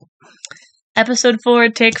Episode 4,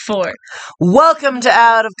 Take 4. Welcome to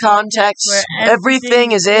Out of Context. Where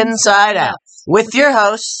Everything is inside out. With your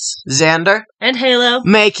hosts, Xander, And Halo.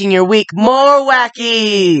 making your week more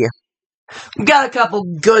wacky. We got a couple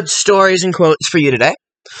good stories and quotes for you today.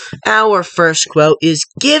 Our first quote is,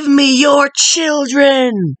 "Give me your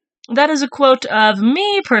children." That is a quote of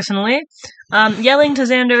me, personally, yelling to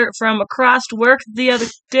Xander from across work the other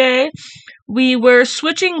day. We were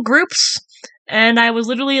switching groups, and I was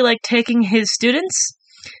literally, taking his students,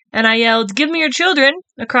 and I yelled, "Give me your children,"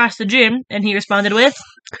 across the gym, and he responded with,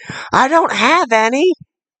 "I don't have any."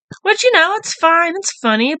 Which, it's fine, it's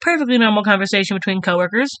funny, a perfectly normal conversation between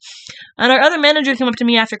coworkers. And our other manager came up to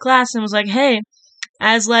me after class and was like, "Hey,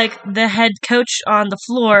 as, the head coach on the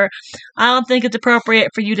floor, I don't think it's appropriate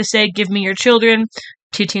for you to say, 'Give me your children,'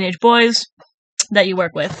 to teenage boys that you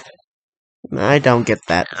work with." I don't get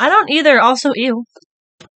that. I don't either, also ew.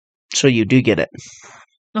 So you do get it.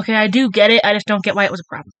 Okay, I do get it, I just don't get why it was a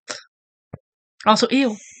problem. Also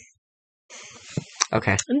ew.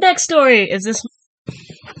 Okay. Next story is this...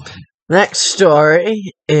 Next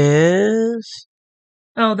story is...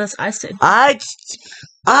 Oh, that's I said. I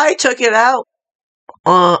took it out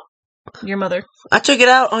Your mother. I took it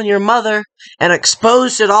out on your mother and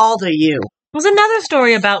exposed it all to you. There's another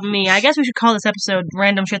story about me. I guess we should call this episode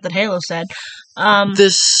Random Shit That Halo Said.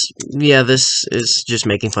 This is just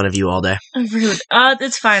making fun of you all day. Rude.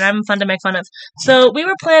 It's fine. I'm fun to make fun of. So, we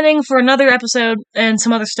were planning for another episode and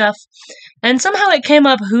some other stuff, and somehow it came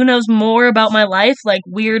up who knows more about my life, like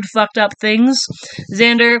weird, fucked up things,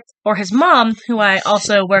 Xander or his mom, who I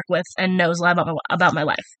also work with and knows a lot about my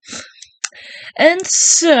life. And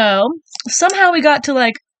so, somehow we got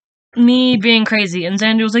to, me being crazy, and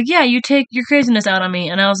Xander was like, "Yeah, you take your craziness out on me,"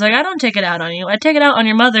 and I was like, "I don't take it out on you, I take it out on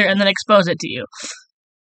your mother and then expose it to you."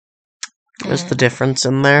 What's the difference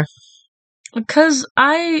in there? Because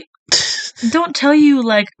I don't tell you,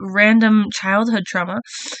 random childhood trauma,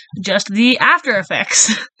 just the after effects.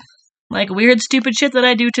 Weird, stupid shit that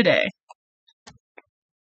I do today.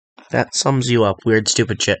 That sums you up. Weird,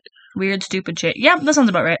 stupid shit. Weird, stupid shit. Yeah, that sounds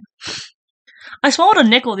about right. I swallowed a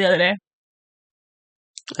nickel the other day.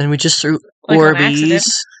 And we just threw on accident. Orbeez.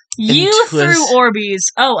 You threw Orbeez.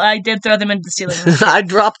 Oh, I did throw them into the ceiling. I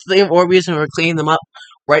dropped the Orbeez and we were cleaning them up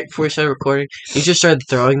right before we started recording. You just started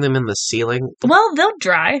throwing them in the ceiling. Well, they'll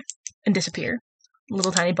dry and disappear.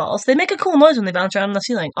 Little tiny balls. They make a cool noise when they bounce around on the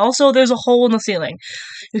ceiling. Also, there's a hole in the ceiling.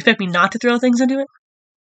 You expect me not to throw things into it?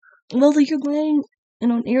 Well, you're laying in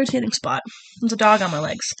an irritating spot. There's a dog on my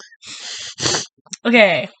legs.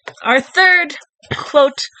 Okay, our third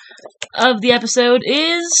quote of the episode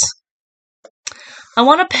is, "I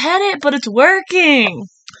want to pet it, but it's working."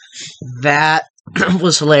 That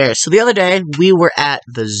was hilarious. So the other day, we were at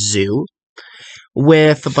the zoo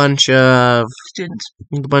with a bunch of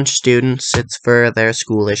students. It's for their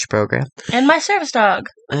schoolish program. And my service dog.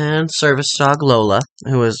 And service dog Lola,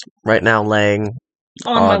 who is right now laying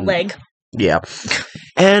on my leg. Yeah.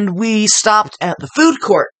 And we stopped at the food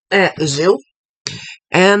court at the zoo.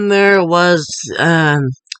 And there was a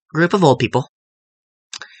group of old people.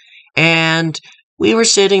 And we were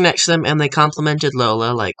sitting next to them, and they complimented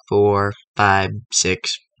Lola 4, 5,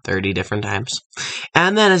 6, 30 different times.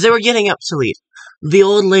 And then as they were getting up to leave, the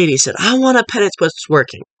old lady said, "I want to pet it, but it's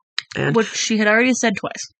working." And, which she had already said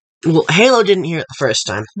twice. Well, Halo didn't hear it the first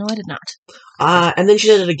time. No, I did not. And then she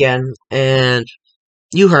did it again, and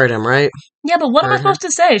you heard him, right? Yeah, but what am I supposed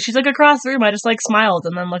to say? She's across the room. I just smiled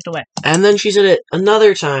and then looked away. And then she said it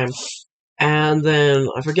another time. And then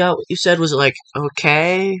I forgot what you said. Was it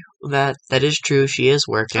okay? That is true. She is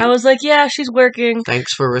working. I was like, yeah, she's working.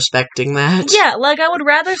 Thanks for respecting that. Yeah, I would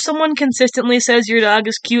rather someone consistently says your dog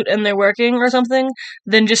is cute and they're working or something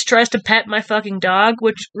than just tries to pet my fucking dog,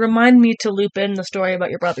 which remind me to loop in the story about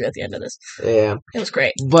your brother at the end of this. Yeah. It was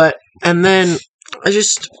great. And then I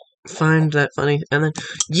just find that funny. And then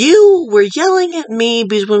you were yelling at me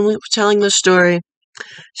because when we were telling the story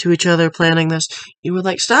to each other, planning this, you were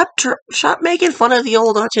like, stop making fun of the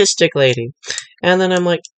old autistic lady. And then I'm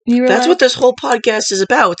like, that's what this whole podcast is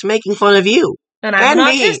about. It's making fun of you. And I'm an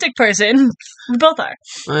autistic person. We both are.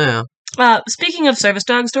 Yeah. Speaking of service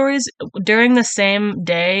dog stories, during the same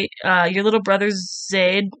day, your little brother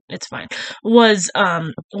Zaid, it's fine, was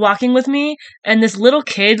walking with me, and this little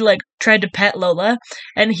kid tried to pet Lola,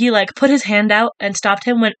 and he put his hand out and stopped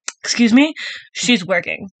him. Went, "Excuse me, she's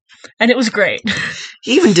working." And it was great.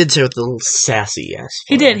 He even did so with a little sassy yes.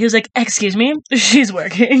 He did. He was like, "Excuse me, she's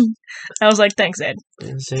working." I was like, "Thanks, Ed."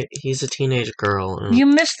 He's a teenage girl. You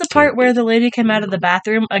missed the part where the lady came out of the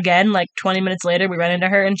bathroom again, 20 minutes later, we ran into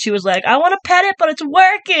her, and she was like, "I want to pet it, but it's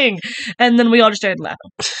working!" And then we all just started laughing.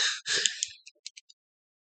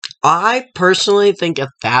 I personally think at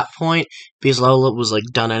that point, because Lola was like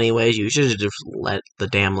done anyways, you should have just let the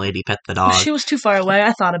damn lady pet the dog. She was too far away.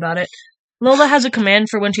 I thought about it. Lola has a command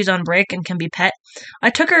for when she's on break and can be pet. I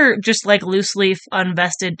took her just like loose leaf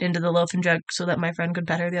unvested into the loaf and jug so that my friend could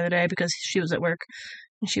pet her the other day because she was at work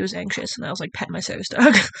and she was anxious and I was like, pet my service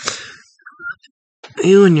dog.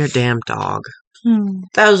 You and your damn dog. Hmm.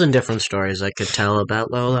 1,000 different stories I could tell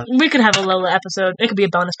about Lola. We could have a Lola episode. It could be a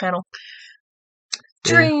bonus panel.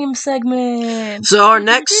 Yeah. Dream segment. So our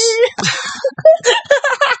next...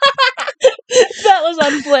 That was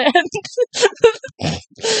unplanned.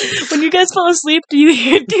 When you guys fall asleep, do you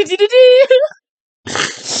hear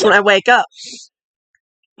when I wake up.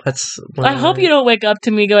 That's when I hope you don't wake up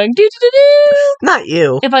to me going do. Not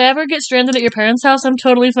you. If I ever get stranded at your parents' house, I'm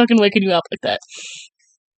totally fucking waking you up like that.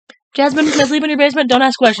 Jasmine, can I sleep in your basement? Don't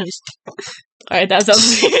ask questions. Alright, that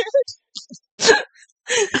sounds weird.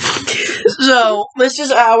 So, this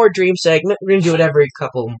is our dream segment. We're gonna do it every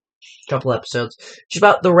couple episodes. Just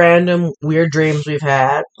about the random weird dreams we've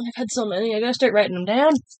had. I've had so many, I gotta start writing them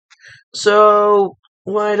down. So,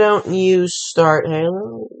 why don't you start,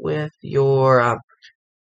 Halo, with your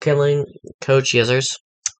killing Coach Yizzers?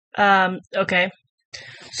 Okay.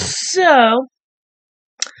 So,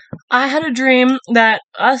 I had a dream that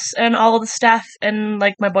us and all of the staff and,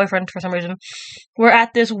 like, my boyfriend, for some reason, were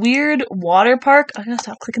at this weird water park. I gotta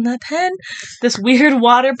stop clicking that pen. This weird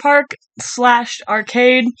water park /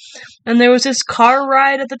 arcade. And there was this car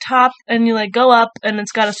ride at the top, and you, like, go up, and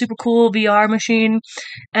it's got a super cool VR machine.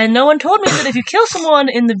 And no one told me that if you kill someone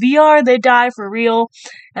in the VR, they die for real.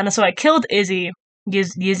 And so I killed Izzy.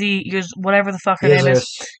 Yizzy, whatever the fuck her name is.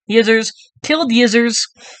 Yizzers. Killed Yizzers.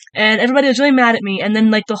 And everybody was really mad at me. And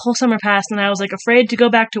then, like, the whole summer passed, and I was, like, afraid to go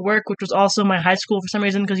back to work, which was also my high school for some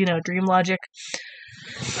reason, because, you know, dream logic.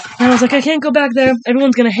 And I was like, I can't go back there.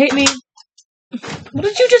 Everyone's gonna hate me. What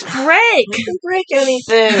did you just break? I didn't break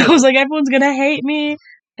anything. I was like, everyone's gonna hate me.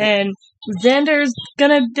 And Xander's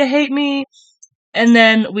gonna hate me. And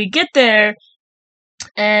then we get there,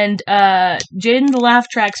 and Jaden the Laugh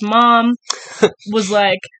Track's mom was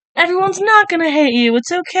like, everyone's not gonna hate you,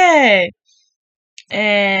 it's okay.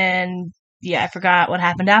 And yeah, I forgot what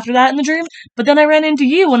happened after that in the dream. But then I ran into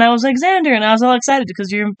you when I was like Xander, and I was all excited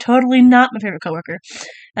because you're totally not my favorite coworker.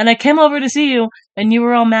 And I came over to see you, and you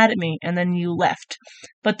were all mad at me, and then you left.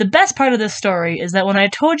 But the best part of this story is that when I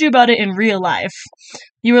told you about it in real life,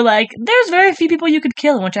 you were like, there's very few people you could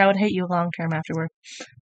kill, which I would hate you long term afterward.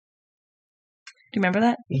 Do you remember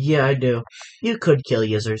that? Yeah, I do. You could kill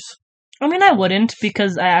Yizzers. I mean, I wouldn't,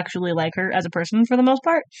 because I actually like her as a person for the most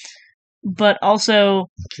part. But also...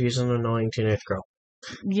 She's an annoying teenage girl.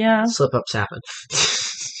 Yeah. Slip-ups happen.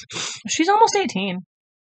 She's almost 18. I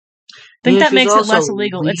think that makes it less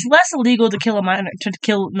illegal. It's less illegal to kill a minor, to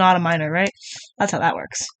kill not a minor, right? That's how that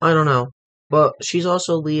works. I don't know. But she's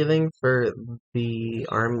also leaving for the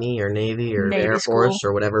Army or Navy or Navy Air school. Force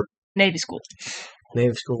or whatever. Navy school.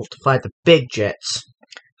 Navy school to fight the big jets.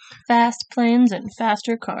 Fast planes and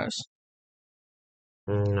faster cars.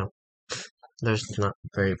 No. There's not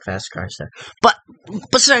very fast cars there. But,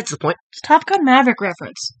 besides the point. Top Gun Maverick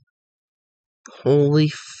reference.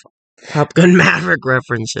 Holy Top Gun Maverick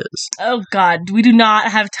references. Oh god, we do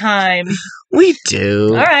not have time. We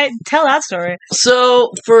do. Alright, tell that story.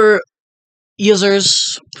 So, for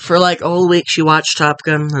Yizzers, for like a whole week she watched Top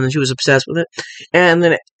Gun, and then she was obsessed with it. And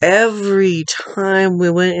then every time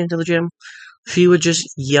we went into the gym, she would just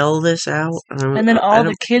yell this out. And then all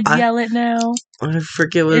the kids yell it now. I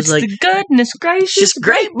forget what it was It's like. the goodness gracious. Just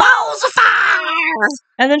great balls of fire!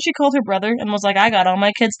 And then she called her brother and was like, I got all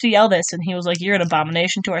my kids to yell this. And he was like, you're an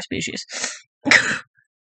abomination to our species.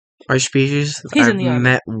 Our species? He's in I've the army.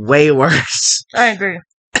 met way worse. I agree.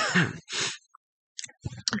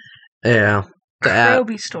 Yeah.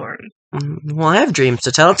 Kroby story. Well, I have dreams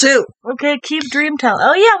to tell, too. Okay, keep dream tell.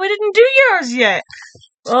 Oh yeah, we didn't do yours yet.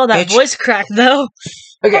 Oh, that voice crack, though.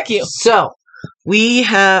 Okay, Fuck you. so,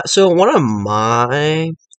 one of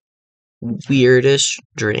my weirdest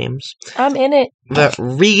dreams I'm in it. that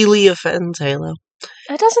really offends Halo.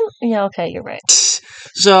 It doesn't... Yeah, okay, you're right.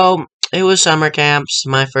 So, it was summer camps,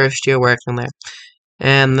 my first year working there.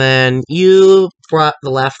 And then you brought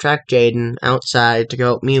the Laugh Track Jaden outside to go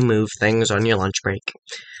help me move things on your lunch break.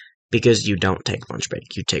 Because you don't take lunch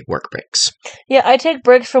break, you take work breaks. Yeah, I take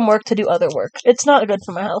breaks from work to do other work. It's not good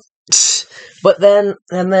for my health. But then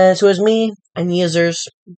so it was me and Yizzers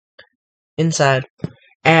inside.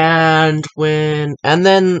 And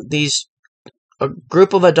then a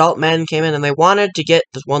group of adult men came in and they wanted to get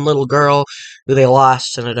this one little girl who they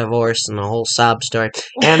lost in a divorce and a whole sob story.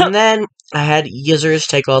 And then I had Yizzers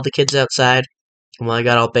take all the kids outside. And when I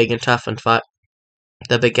got all big and tough and fought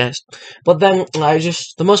the big guys. But then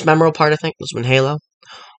the most memorable part I think was when Halo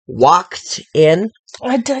walked in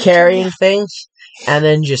I did carrying things and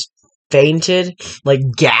then just fainted, like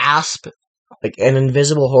gasped, like an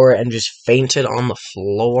invisible horror, and just fainted on the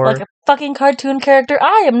floor. like a fucking cartoon character.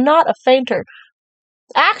 I am not a fainter.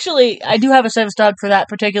 Actually, I do have a service dog for that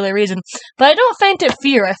particular reason, but I don't faint at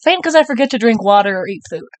fear. I faint because I forget to drink water or eat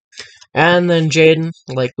food. And then Jaden,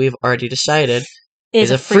 like we've already decided,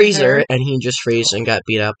 is a freezer, and he just freezed and got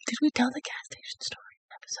beat up. Did we tell the gas station story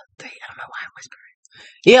in episode 3? I don't know why I'm whispering.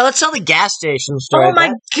 Yeah, let's tell the gas station story. Oh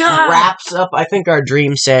my god! Wraps up, I think, our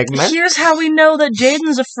dream segment. Here's how we know that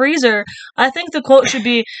Jaden's a freezer. I think the quote should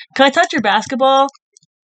be, "Can I touch your basketball?"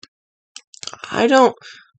 I don't...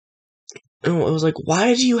 It was like,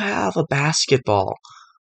 why do you have a basketball?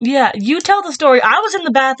 Yeah, you tell the story. I was in the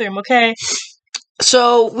bathroom, okay?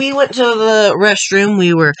 So, we went to the restroom,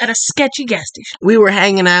 we were... At a sketchy gas station. We were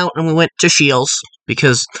hanging out, and we went to Shields,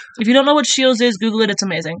 because... If you don't know what Shields is, Google it, it's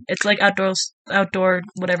amazing. It's like outdoor,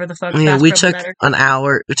 whatever the fuck. Yeah, we took an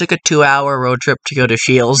hour, we took a 2-hour road trip to go to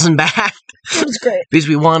Shields and back. It was great. Because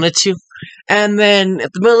we wanted to. And then, at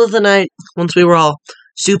the middle of the night, once we were all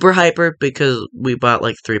super hyper, because we bought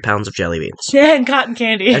like 3 pounds of jelly beans. Yeah, and cotton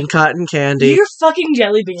candy. And cotton candy. You're fucking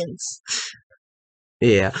jelly beans.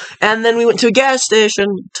 Yeah. And then we went to a gas station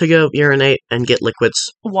to go urinate and get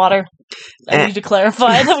liquids. Water. I need to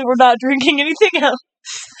clarify that we were not drinking anything else.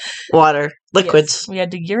 Water. Liquids. Yes, we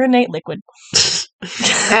had to urinate liquid.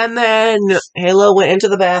 And then Halo went into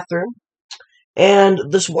the bathroom. And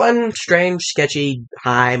this one strange, sketchy,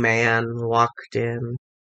 high man walked in.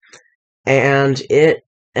 And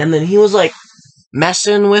then he was like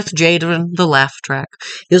messing with Jaden, the laugh track.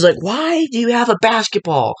 He was like, why do you have a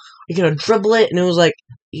basketball? Are you gonna dribble it? And it was like,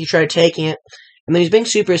 he tried taking it. And then he's being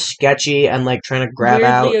super sketchy and like trying to grab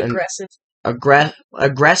Weirdly out. aggressive.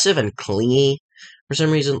 Aggressive and clingy. For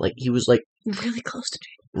some reason, like he was like really close to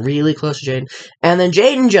Jaden. Really close to Jaden. And then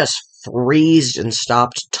Jaden just freezed and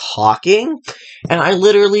stopped talking. And I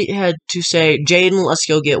literally had to say, Jaden, let's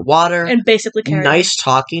go get water. And basically carry Nice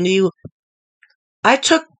talking to you. I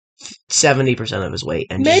took 70% of his weight.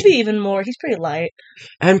 And maybe even more. He's pretty light.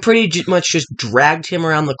 And pretty much just dragged him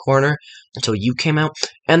around the corner until you came out.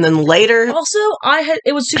 And then later... Also,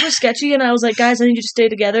 it was super sketchy, and I was like, guys, I need you to stay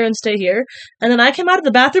together and stay here. And then I came out of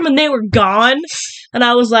the bathroom, and they were gone. And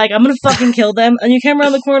I was like, I'm gonna fucking kill them. And you came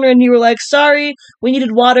around the corner, and you were like, sorry, we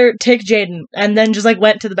needed water, take Jaden. And then just, like,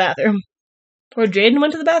 went to the bathroom. Or Jaden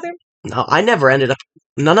went to the bathroom? No,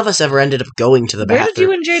 none of us ever ended up going to the bathroom. Where did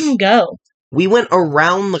you and Jaden go? We went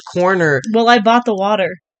around the corner. Well, I bought the water.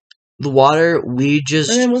 The water, we just...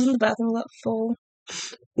 And then wasn't the bathroom that full?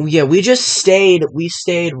 Yeah, we stayed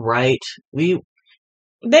right.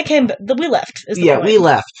 They came, we left. We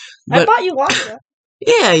left. I bought you water.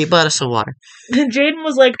 Yeah, you bought us some water. And Jaden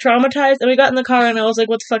was, like, traumatized, and we got in the car, and I was like,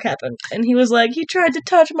 what the fuck happened? And he was like, he tried to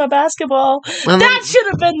touch my basketball. That should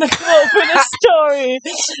have been the quote for the story.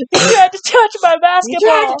 He tried to touch my basketball. He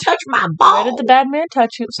tried to touch my ball. Why did the bad man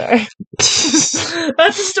touch you? Sorry.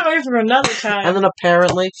 That's a story for another time. And then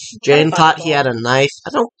apparently, Jaden thought he had a knife.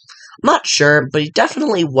 I'm not sure, but he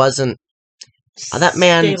definitely wasn't. That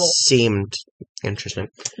man Stable. seemed interesting.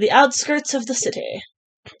 The outskirts of the city.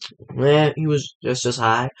 Yeah, he was just as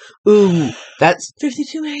high. Ooh, that's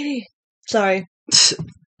 5280. Sorry.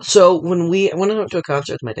 So when I went to a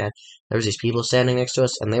concert with my dad, there was these people standing next to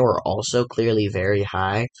us, and they were also clearly very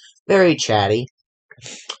high, very chatty.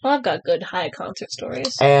 Well, I've got good high concert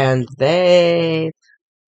stories. And they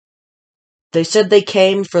said they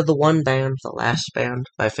came for the one band, the last band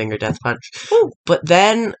by Finger Death Punch. Ooh. But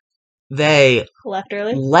then they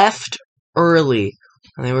left early.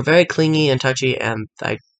 And they were very clingy and touchy, and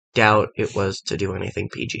I doubt it was to do anything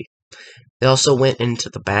PG. They also went into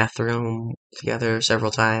the bathroom together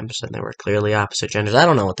several times, and they were clearly opposite genders. I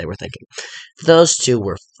don't know what they were thinking. Those two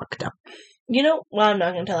were fucked up. You know, well, I'm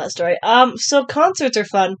not going to tell that story. So concerts are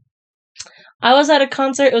fun. I was at a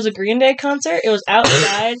concert. It was a Green Day concert. It was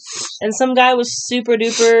outside, and some guy was super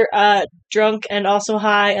duper drunk and also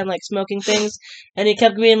high and like smoking things, and he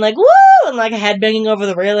kept being like "woo" and like headbanging over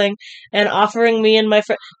the railing and offering me and my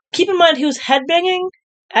friend. Keep in mind, he was headbanging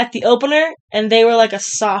at the opener, and they were like a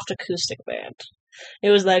soft acoustic band.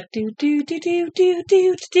 It was like do do do do do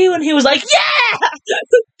do do, and he was like,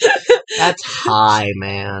 "Yeah!" That's high,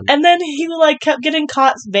 man. And then he like kept getting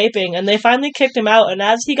caught vaping, and they finally kicked him out. And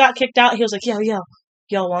as he got kicked out, he was like, "Yo,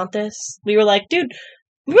 y'all want this?" We were like, "Dude,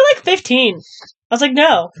 we were like 15." I was like,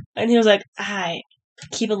 "No," and he was like, "Hi,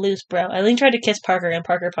 keep it loose, bro." And then he tried to kiss Parker, and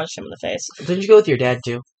Parker punched him in the face. Didn't you go with your dad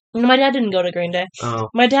too? No, my dad didn't go to Green Day. Oh,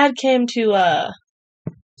 my dad came to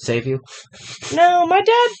save you. No, my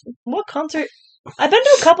dad. What concert I've been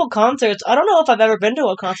to a couple concerts. I don't know if I've ever been to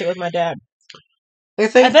a concert with my dad. I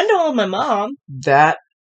think I've been to one with my mom. that.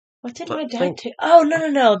 What did But my dad think- take? Oh,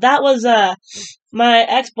 no. That was, my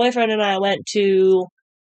ex-boyfriend and I went to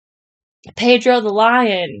Pedro the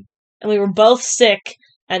Lion, and we were both sick,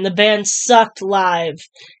 and the band sucked live,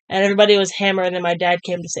 and everybody was hammered, and then my dad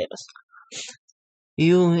came to save us.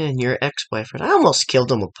 You and your ex-boyfriend. I almost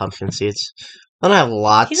killed him with pumpkin seeds. And I have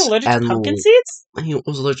lots. He's allergic and to pumpkin seeds? He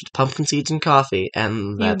was allergic to pumpkin seeds and coffee,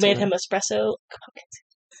 and You that's made it. him espresso pumpkin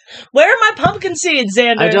seeds. Where are my pumpkin seeds,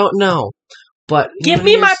 Xander? I don't know, but Give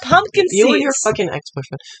me my pumpkin seeds. You and your fucking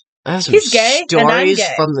ex-boyfriend. I have some He's gay, and I'm stories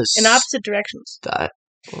gay. from this. In opposite directions. I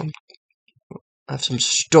have some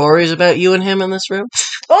stories about you and him in this room.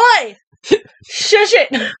 Oi! Shush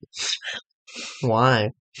it! Why?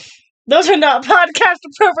 Those are not podcast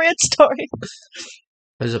appropriate stories.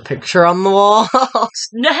 There's a picture on the wall.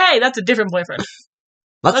 No, hey, that's a different boyfriend.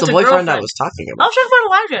 That's That's the a boyfriend I girlfriend. was talking I about. was talking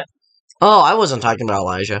about Elijah. Oh, I wasn't talking about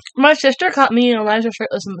Elijah. My sister caught me and Elijah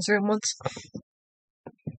shirtless in this room once.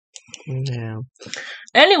 Yeah.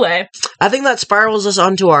 Anyway, I think that spirals us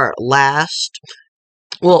onto our last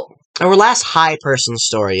high person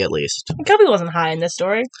story, at least. Kobe wasn't high in this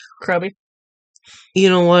story. Kroby. You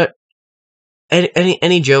know what?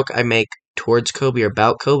 Any joke I make towards Kobe or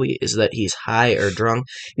about Kobe is that he's high or drunk.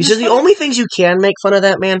 He says the only things you can make fun of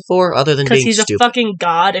that man for, other than Because being he's stupid. a fucking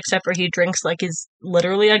god, except for he drinks like he's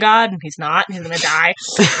literally a god, and he's not. He's gonna die.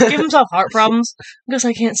 Give himself heart problems. I guess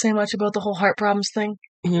I can't say much about the whole heart problems thing.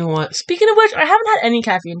 You know what? Speaking of which, I haven't had any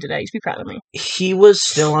caffeine today. You should be proud of me. He was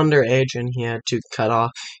still underage and he had to cut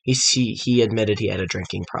off. He admitted he had a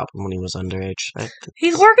drinking problem when he was underage.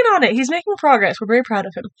 He's working on it. He's making progress. We're very proud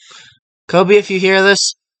of him. Kobe, if you hear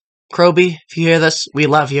this, Kroby, if you hear this, we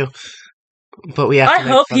love you. But we have to I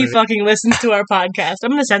make hope fun he of it. fucking listens to our podcast.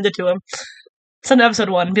 I'm gonna send it to him. Send episode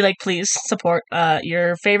 1 and be like, please support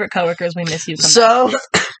your favorite coworkers. We miss you. Come back. So,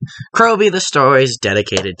 Kroby, the story is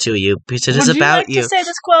dedicated to you because it is Would about you like to say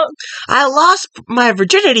this quote? I lost my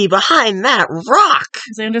virginity behind that rock.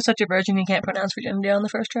 Xander's such a virgin he can't pronounce virginity on the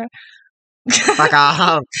first try. Fuck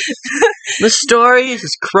off. The story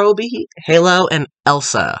is Kroby, Halo, and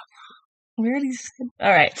Elsa. We already said.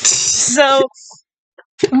 Alright. So,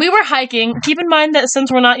 we were hiking. Keep in mind that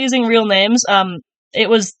since we're not using real names, it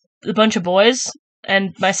was a bunch of boys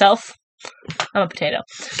and myself. I'm a potato.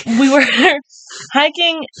 We were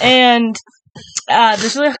hiking and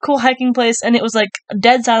this really cool hiking place, and it was like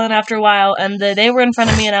dead silent after a while, and they were in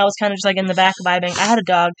front of me and I was kind of just like in the back vibing. I had a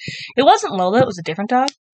dog. It wasn't Lola, it was a different dog.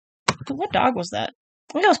 But what dog was that?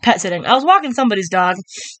 I think I was pet sitting. I was walking somebody's dog,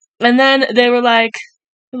 and then they were like,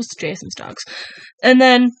 it was Jason's dogs. And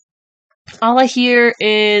then all I hear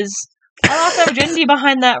is, I lost my virginity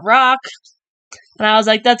behind that rock. And I was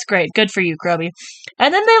like, that's great. Good for you, Kroby.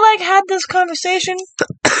 And then they, like, had this conversation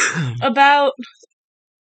about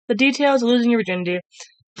the details of losing your virginity.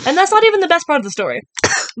 And that's not even the best part of the story.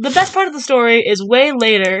 The best part of the story is way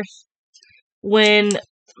later when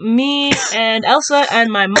me and Elsa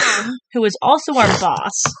and my mom, who was also our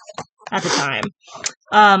boss at the time.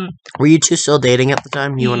 Were you two still dating at the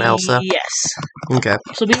time, you and Elsa? Yes. Okay.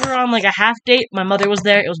 So we were on like a half date. My mother was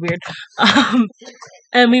there. It was weird.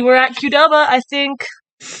 And we were at Qdoba, I think,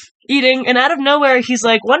 eating. And out of nowhere, he's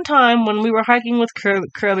like, one time when we were hiking with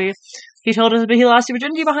Kroby, he told us that he lost his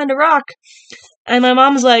virginity behind a rock. And my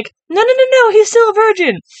mom's like, no, he's still a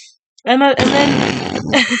virgin. And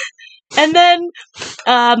then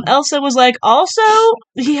Elsa was like, also,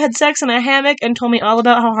 he had sex in a hammock and told me all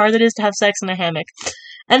about how hard it is to have sex in a hammock.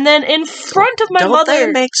 And then in front of my Don't mother,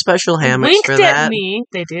 they make special hammocks winked for at that? me.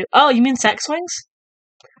 They do. Oh, you mean sex swings?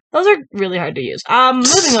 Those are really hard to use.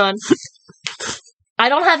 Moving on. I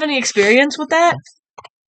don't have any experience with that,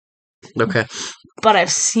 Okay. but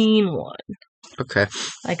I've seen one, Okay.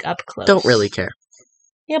 like up close. Don't really care.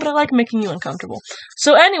 Yeah, but I like making you uncomfortable.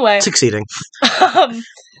 So anyway, Succeeding.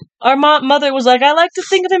 our mother was like, I like to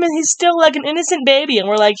think of him and he's still like an innocent baby. And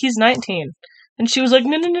we're like, he's 19. And she was like,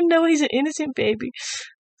 no, he's an innocent baby.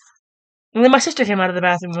 And then my sister came out of the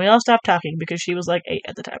bathroom and we all stopped talking because she was like 8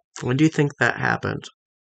 at the time. When do you think that happened?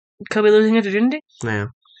 Kobe losing his virginity? Yeah.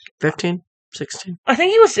 15? 16? I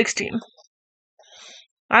think he was 16.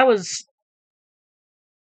 I was...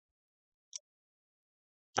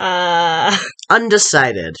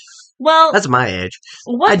 Undecided. Well, That's my age.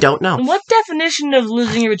 I what don't know. what definition of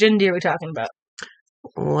losing your virginity are we talking about?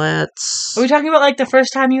 Let's... Are we talking about, like, the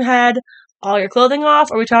first time you had all your clothing off?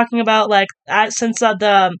 Or are we talking about, like, since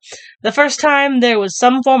the first time there was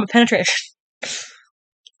some form of penetration?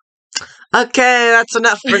 Okay, that's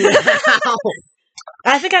enough for now.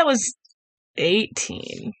 I think I was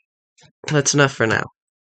 18. That's enough for now.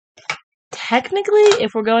 technically,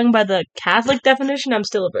 if we're going by the Catholic definition, I'm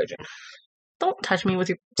still a virgin. Don't touch me with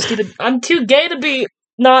your stupid... I'm too gay to be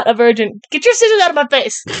not a virgin. Get your scissors out of my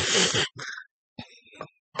face!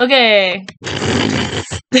 Okay.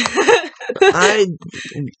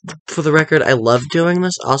 For the record, I love doing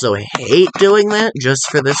this. Also, I hate doing that just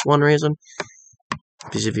for this one reason.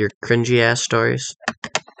 Because of your cringy-ass stories.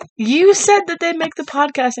 You said that they make the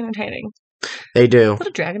podcast entertaining. They do. Is that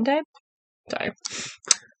a dragon type? Sorry.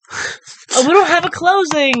 Oh, we don't have a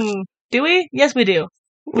closing! Do we? Yes, we do.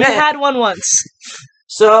 We had one once.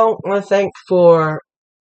 So, I think I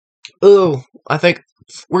think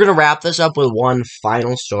we're gonna wrap this up with one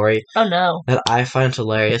final story. Oh no. That I find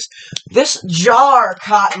hilarious. This jar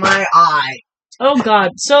caught my eye. Oh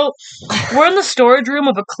god. So, we're in the storage room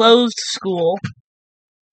of a closed school.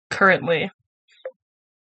 Currently.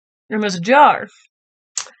 And there's a jar.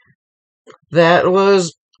 That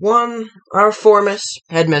was our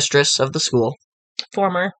headmistress of the school.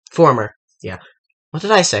 Former, yeah. What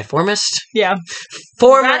did I say? Formist? yeah.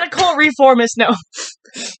 Former. Radical reformist, no.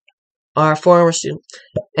 Our former student.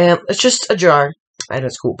 And it's just a jar at a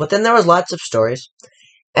school. But then there was lots of stories.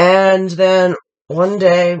 And then one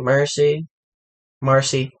day, Messy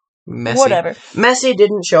Whatever. Messy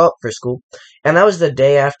didn't show up for school. And that was the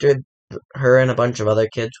day after her and a bunch of other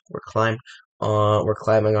kids were climbing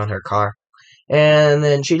on her car. And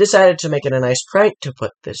then she decided to make it a nice prank to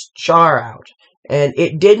put this jar out. And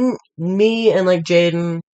it didn't. Me and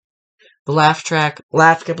Jaden, the laughed a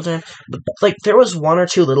couple times. But there was one or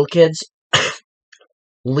two little kids,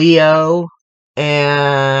 Leo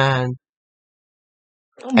and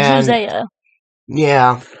Josiah.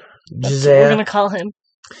 Yeah, That's what we're gonna call him.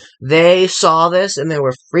 They saw this and they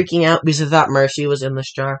were freaking out because they thought Mercy was in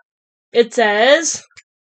this jar. It says,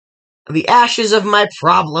 "The ashes of my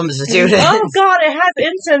problems, dude." Oh god, it has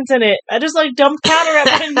incense in it. I just dumped powder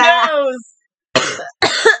at my nose.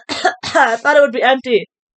 I thought it would be empty.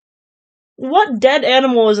 What dead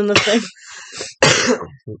animal is in this thing?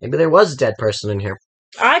 Maybe there was a dead person in here.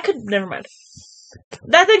 Never mind.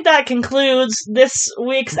 I think that concludes this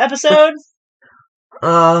week's episode.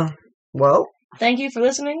 Well. Thank you for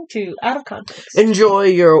listening to Out of Context. Enjoy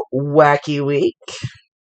your wacky week.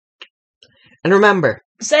 And remember.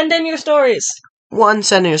 Send in your stories. 1,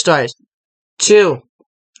 send in your stories. 2,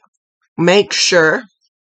 make sure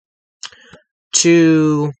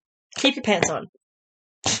to keep your pants on.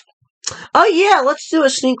 Oh yeah, let's do a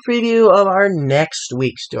sneak preview of our next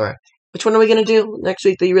week's story. Which one are we going to do next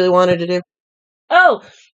week that you really wanted to do? Oh,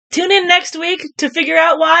 tune in next week to figure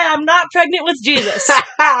out why I'm not pregnant with Jesus.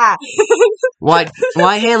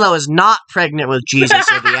 Why Halo is not pregnant with Jesus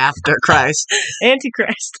or the after Christ.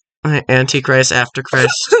 Antichrist. Antichrist after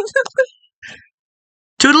Christ.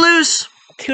 Toodaloos!